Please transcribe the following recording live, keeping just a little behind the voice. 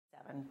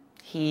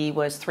He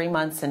was 3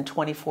 months and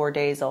 24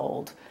 days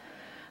old.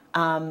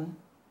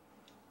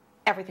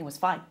 Everything was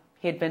fine.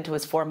 He had been to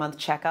his 4-month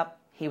checkup.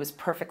 He was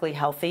perfectly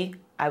healthy.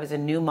 I was a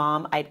new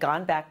mom. I'd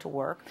gone back to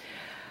work.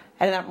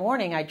 And that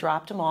morning, I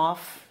dropped him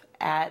off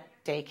at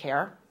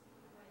daycare.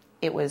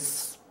 It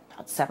was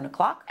about 7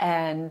 o'clock,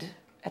 and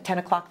at 10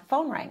 o'clock, the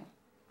phone rang.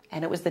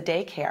 And it was the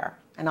daycare,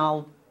 and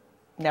I'll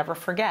never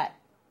forget.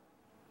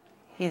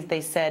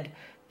 They said,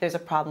 there's a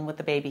problem with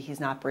the baby, he's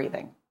not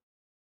breathing.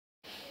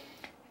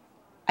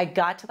 I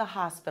got to the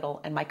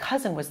hospital, and my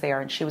cousin was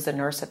there, and she was a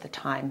nurse at the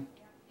time.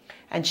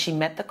 And she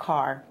met the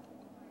car,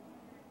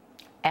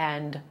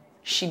 and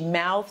she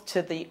mouthed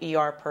to the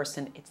ER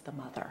person, it's the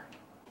mother.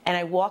 And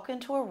I walk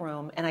into a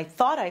room, and I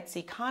thought I'd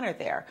see Connor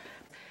there.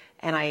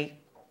 And I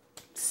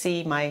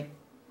see my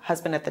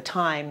husband at the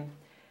time,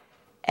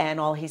 and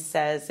all he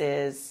says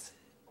is,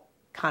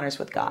 Connor's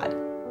with God.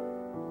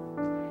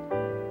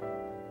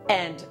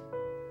 And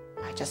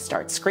I just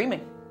start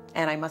screaming,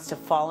 and I must have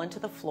fallen to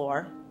the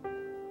floor.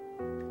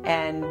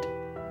 And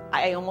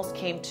I almost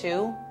came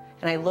to,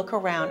 and I look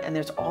around, and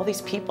there's all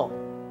these people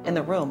in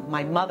the room.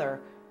 My mother,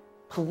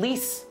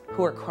 police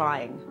who are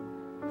crying,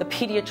 the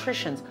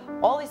pediatricians,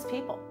 all these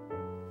people,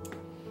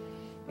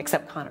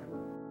 except Connor.